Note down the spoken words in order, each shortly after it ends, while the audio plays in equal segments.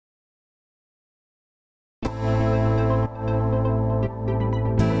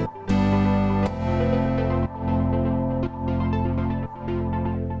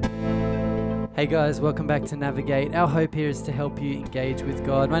Hey guys, welcome back to Navigate. Our hope here is to help you engage with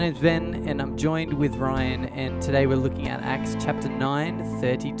God. My name's Ben and I'm joined with Ryan, and today we're looking at Acts chapter 9,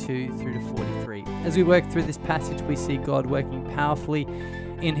 32 through to 43. As we work through this passage, we see God working powerfully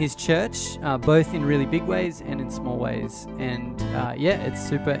in his church, both in really big ways and in small ways. And it's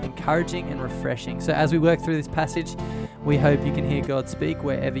super encouraging and refreshing. So as we work through this passage, we hope you can hear God speak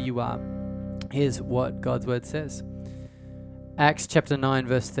wherever you are. Here's what God's word says. Acts chapter 9,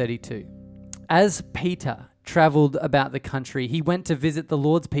 verse 32. As Peter traveled about the country, he went to visit the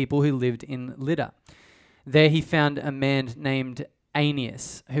Lord's people who lived in Lydda. There he found a man named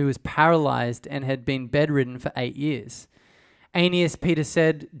Aeneas, who was paralyzed and had been bedridden for 8 years. Aeneas, Peter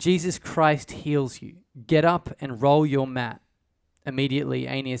said, "Jesus Christ heals you. Get up and roll your mat." Immediately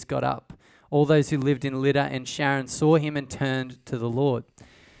Aeneas got up. All those who lived in Lydda and Sharon saw him and turned to the Lord.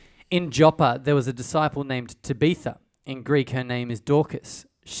 In Joppa there was a disciple named Tabitha. In Greek her name is Dorcas.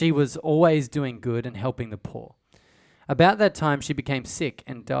 She was always doing good and helping the poor. About that time she became sick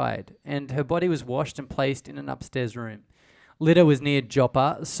and died, and her body was washed and placed in an upstairs room. Lydda was near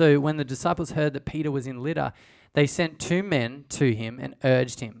Joppa, so when the disciples heard that Peter was in Lydda, they sent 2 men to him and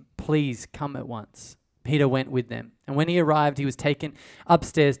urged him, "Please come at once." Peter went with them, and when he arrived, he was taken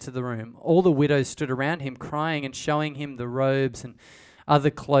upstairs to the room. All the widows stood around him, crying and showing him the robes and other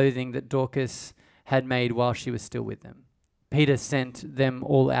clothing that Dorcas had made while she was still with them. Peter sent them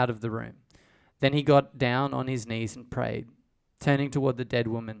all out of the room. Then he got down on his knees and prayed. Turning toward the dead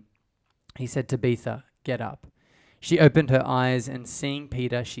woman, he said, "Tabitha, get up." She opened her eyes, and seeing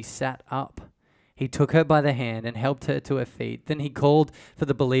Peter, she sat up. He took her by the hand and helped her to her feet. Then he called for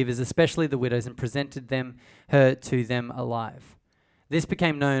the believers, especially the widows, and presented her to them alive. This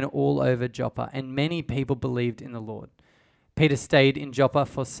became known all over Joppa, and many people believed in the Lord. Peter stayed in Joppa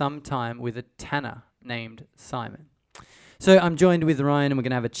for some time with a tanner named Simon. So I'm joined with Ryan, and we're going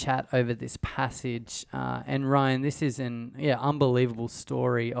to have a chat over this passage. And Ryan, this is an unbelievable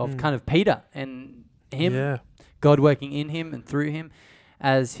story of kind of Peter and him, God working in him and through him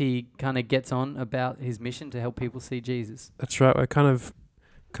as he kind of gets on about his mission to help people see Jesus. That's right. We're kind of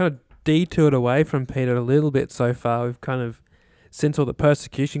detoured away from Peter a little bit so far. We've kind of, since all the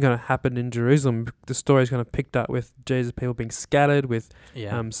persecution kind of happened in Jerusalem, the story's kind of picked up with Jesus' people being scattered, with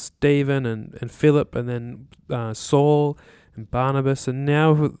Stephen and Philip, and then Saul and Barnabas, and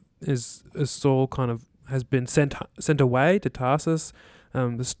now as Saul kind of has been sent away to Tarsus,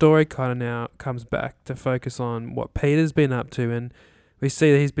 the story kind of now comes back to focus on what Peter's been up to, and we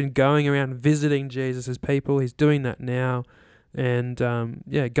see that he's been going around visiting Jesus' people. He's doing that now, and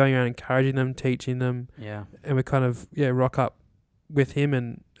going around encouraging them, teaching them, and we kind of rock up with him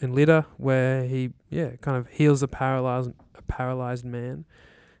in Lydda, where he kind of heals a paralyzed man.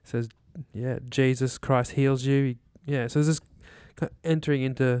 Says, Jesus Christ heals you. So there's this kind of entering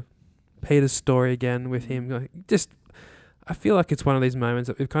into Peter's story again with him. I feel like it's one of these moments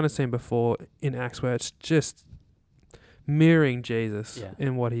that we've kind of seen before in Acts, where it's just mirroring Jesus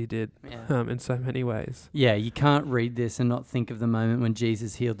in what he did in so many ways. Yeah, you can't read this and not think of the moment when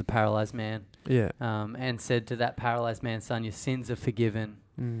Jesus healed the paralyzed man. And said to that paralyzed man, "Son, your sins are forgiven,"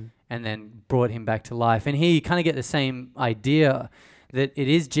 and then brought him back to life. And here you kind of get the same idea that it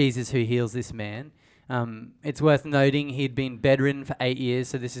is Jesus who heals this man. It's worth noting he'd been bedridden for 8 years,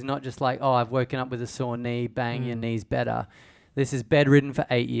 so this is not just like, I've woken up with a sore knee, bang, your knee's better. This is bedridden for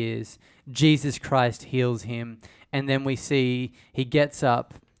 8 years. Jesus Christ heals him, and then we see he gets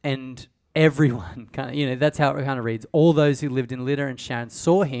up and everyone that's how it kind of reads. All those who lived in Lydda and Sharon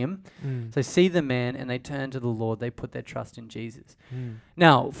saw him. So see the man, and they turn to the Lord. They put their trust in Jesus.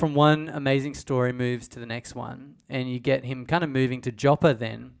 Now, from one amazing story moves to the next one, and you get him kind of moving to Joppa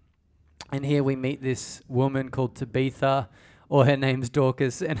then. And here we meet this woman called Tabitha, or her name's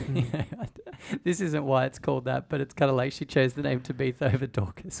Dorcas. And this isn't why it's called that, but it's kind of like she chose the name Tabitha over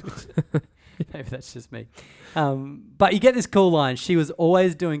Dorcas, which maybe that's just me. But you get this cool line. She was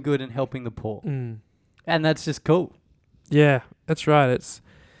always doing good and helping the poor. And that's just cool. Yeah, that's right.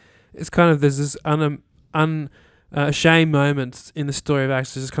 It's kind of, there's this shame moments in the story of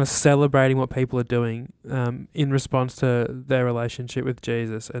Acts, just kind of celebrating what people are doing in response to their relationship with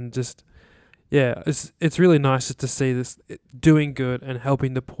Jesus. And just, it's really nice just to see this doing good and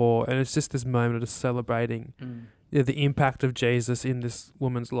helping the poor. And it's just this moment of celebrating the impact of Jesus in this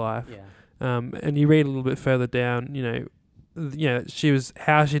woman's life. And you read a little bit further down,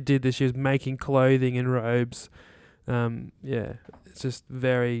 how she did this. She was making clothing and robes. It's just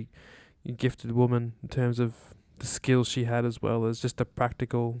very gifted woman in terms of the skills she had, as well as just a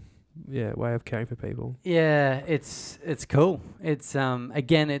practical way of caring for people. It's cool. It's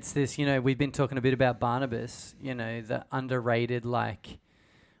again, it's this, we've been talking a bit about Barnabas, the underrated,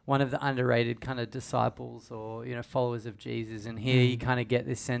 one of the underrated kind of disciples or, followers of Jesus. And here you kind of get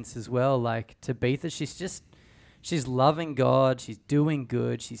this sense as well, like Tabitha, she's loving God, she's doing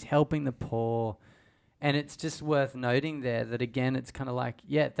good, she's helping the poor. And it's just worth noting there that, again, it's kind of like,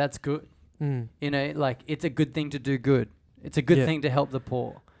 yeah, that's good. Like it's a good thing to do good. It's a good thing to help the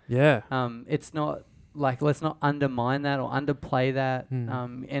poor. Yeah. It's not like, let's not undermine that or underplay that.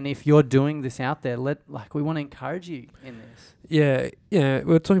 And if you're doing this out there, we want to encourage you in this. Yeah. Yeah.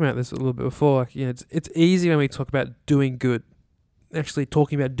 We were talking about this a little bit before. Like, it's easy when we talk about doing good, actually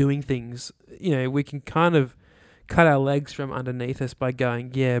talking about doing things. We can kind of cut our legs from underneath us by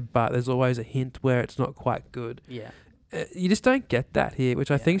going, yeah, but there's always a hint where it's not quite good. Yeah. You just don't get that here,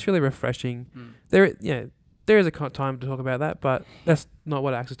 which I think is really refreshing. There is a time to talk about that, but that's not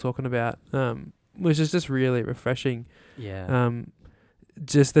what Acts is talking about, which is just really refreshing. Yeah.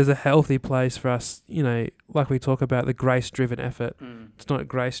 Just there's a healthy place for us, like we talk about the grace-driven effort. It's not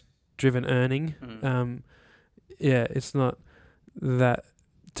grace-driven earning. It's not that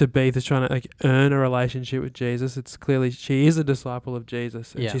Tabitha's trying to earn a relationship with Jesus. It's clearly she is a disciple of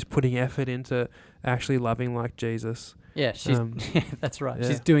Jesus, and she's putting effort into actually loving like Jesus. Yeah, she's that's right. Yeah.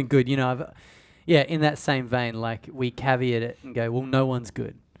 She's doing good. In that same vein, like we caveat it and go, well, no one's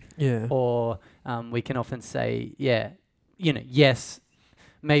good. Yeah. Or we can often say, yes,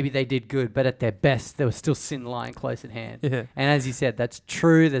 maybe they did good, but at their best, there was still sin lying close at hand. Yeah. And as you said, that's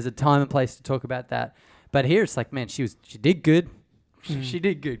true. There's a time and place to talk about that. But here it's like, man, she did good. She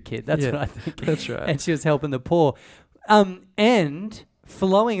did good, kid. That's what I think. That's right. And she was helping the poor. And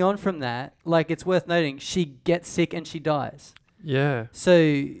flowing on from that, like it's worth noting, she gets sick and she dies. Yeah.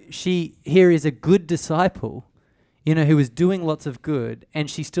 So she here is a good disciple, who was doing lots of good, and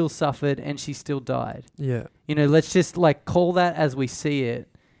she still suffered and she still died. Yeah. Let's just call that as we see it.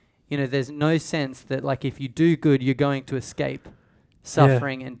 There's no sense that if you do good, you're going to escape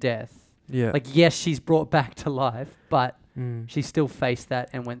suffering and death. Yeah. Yes, she's brought back to life, but she still faced that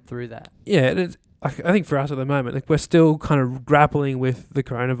and went through that. Yeah. I think for us at the moment, we're still kind of grappling with the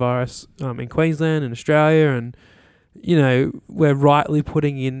coronavirus in Queensland and Australia, and we're rightly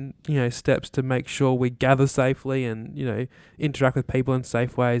putting in steps to make sure we gather safely and interact with people in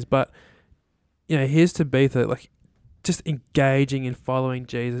safe ways. But here's Tabitha, just engaging in following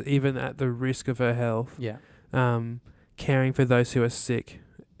Jesus, even at the risk of her health. Yeah. Caring for those who are sick,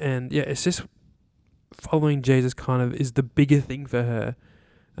 and it's just following Jesus kind of is the bigger thing for her.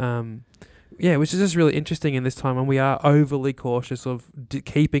 Which is just really interesting in this time when we are overly cautious of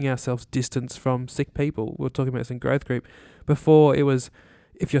keeping ourselves distance from sick people. We were talking about this in growth group. Before it was,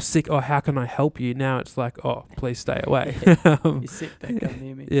 if you're sick, how can I help you? Now it's like, please stay away. You're sick, don't come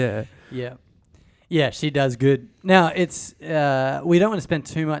near me. Yeah. Yeah. Yeah, she does good. Now, it's we don't want to spend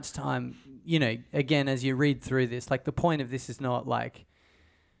too much time, again, as you read through this, the point of this is not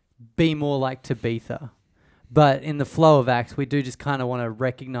be more like Tabitha. But in the flow of Acts, we do just kind of want to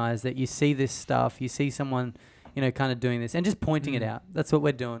recognize that you see this stuff, you see someone, kind of doing this and just pointing it out. That's what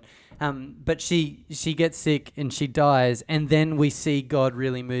we're doing. But she gets sick and she dies, and then we see God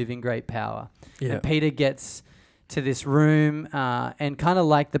really move in great power. Yeah. And Peter gets to this room, and kind of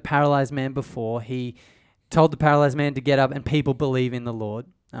like the paralyzed man before, he told the paralyzed man to get up, and people believe in the Lord.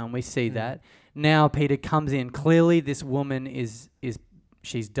 We see that. Now Peter comes in. Clearly, this woman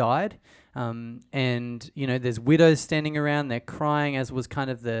she's died. And there's widows standing around, they're crying, as was kind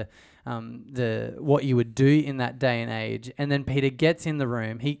of the what you would do in that day and age. And then Peter gets in the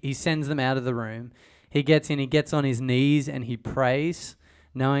room, he sends them out of the room, he gets in, he gets on his knees and he prays,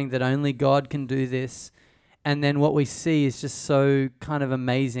 knowing that only God can do this. And then what we see is just so kind of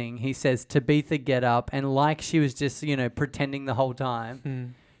amazing. He says, Tabitha, get up, and like she was just pretending the whole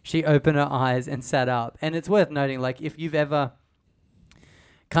time, she opened her eyes and sat up. And it's worth noting, if you've ever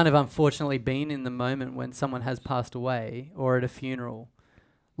kind of unfortunately been in the moment when someone has passed away or at a funeral,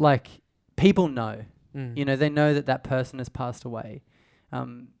 people know, they know that person has passed away.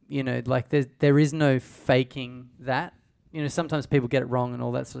 There is no faking that. Sometimes people get it wrong and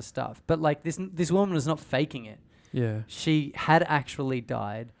all that sort of stuff. But this woman was not faking it. Yeah. She had actually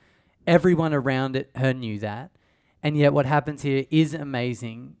died. Everyone around her knew that. And yet what happens here is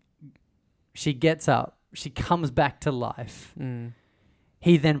amazing. She gets up. She comes back to life.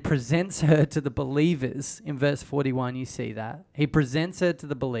 He then presents her to the believers. In verse 41, you see that. He presents her to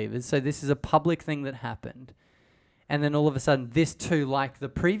the believers. So this is a public thing that happened. And then all of a sudden, this too, like the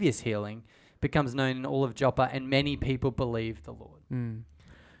previous healing, becomes known in all of Joppa, and many people believe the Lord.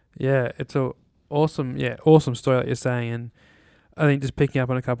 Yeah, it's a awesome story that you're saying. And I think just picking up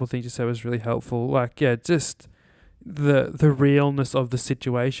on a couple of things you said was really helpful. Just the realness of the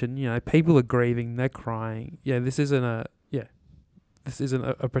situation. People are grieving, they're crying. This isn't this isn't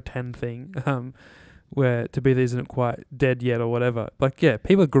a pretend thing, where Tabitha isn't quite dead yet or whatever. Like, yeah,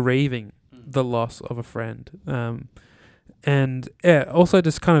 people are grieving the loss of a friend. And yeah, also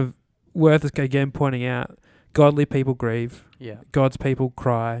just kind of worth again pointing out, godly people grieve. Yeah. God's people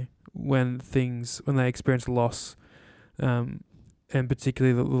cry when they experience loss, and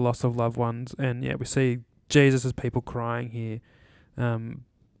particularly the loss of loved ones. And yeah, we see Jesus' people crying here.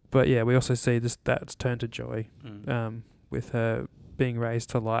 But yeah, we also see that's turned to joy, with her being raised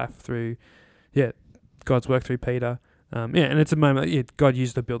to life through, God's work through Peter. And it's a moment God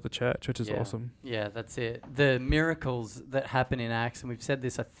used to build the church, which is awesome. Yeah, that's it. The miracles that happen in Acts, and we've said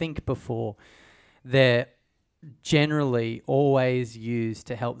this, I think, before, they're generally always used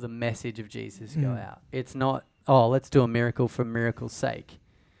to help the message of Jesus go out. It's not, let's do a miracle for miracle's sake.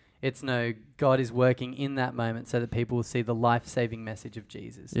 It's no, God is working in that moment so that people will see the life-saving message of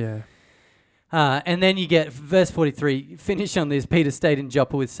Jesus. Yeah. And then you get verse 43, finish on this. Peter stayed in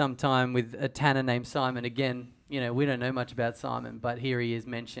Joppa with some time with a tanner named Simon. Again, we don't know much about Simon, but here he is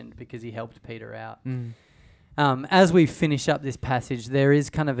mentioned because he helped Peter out. As we finish up this passage, there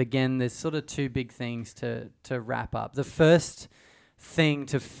is kind of, again, there's sort of two big things to wrap up. The first thing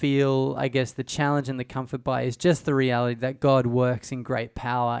to feel, I guess, the challenge and the comfort by is just the reality that God works in great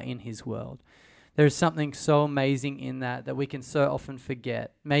power in his world. There's something so amazing in that we can so often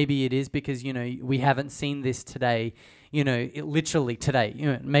forget. Maybe it is because, we haven't seen this today, literally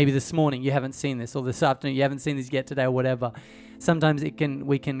today. Maybe this morning you haven't seen this, or this afternoon you haven't seen this yet today, or whatever. Sometimes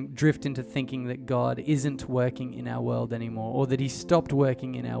we can drift into thinking that God isn't working in our world anymore, or that he stopped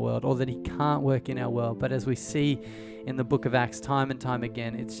working in our world, or that he can't work in our world. But as we see in the book of Acts time and time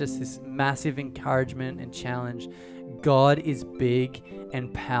again, it's just this massive encouragement and challenge. God is big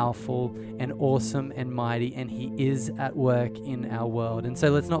and powerful and awesome and mighty, and he is at work in our world. And so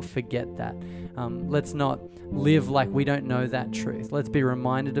let's not forget that. Let's not live like we don't know that truth. Let's be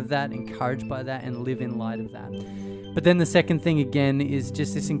reminded of that, encouraged by that, and live in light of that. But then the second thing, again, is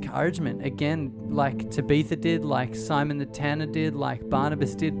just this encouragement. Again, like Tabitha did, like Simon the Tanner did, like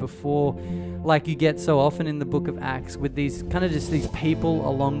Barnabas did before, like you get so often in the book of Acts with these kind of just these people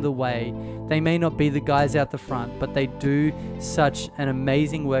along the way. They may not be the guys out the front, but they do such an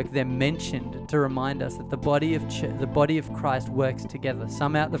amazing work. They're mentioned to remind us that the body of Christ works together.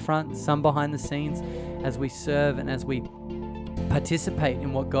 Some out the front, some behind the scenes, as we serve and as we participate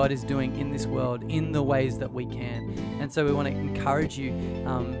in what God is doing in this world in the ways that we can. And so we want to encourage you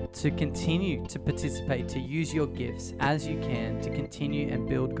to continue to participate, to use your gifts as you can, to continue and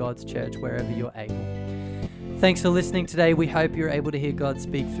build God's church wherever you're able. Thanks for listening today. We hope you're able to hear God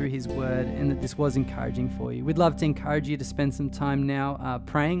speak through his word and that this was encouraging for you. We'd love to encourage you to spend some time now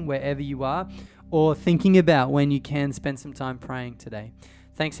praying wherever you are, or thinking about when you can spend some time praying today.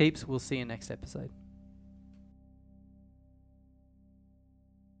 Thanks heaps. We'll see you next episode.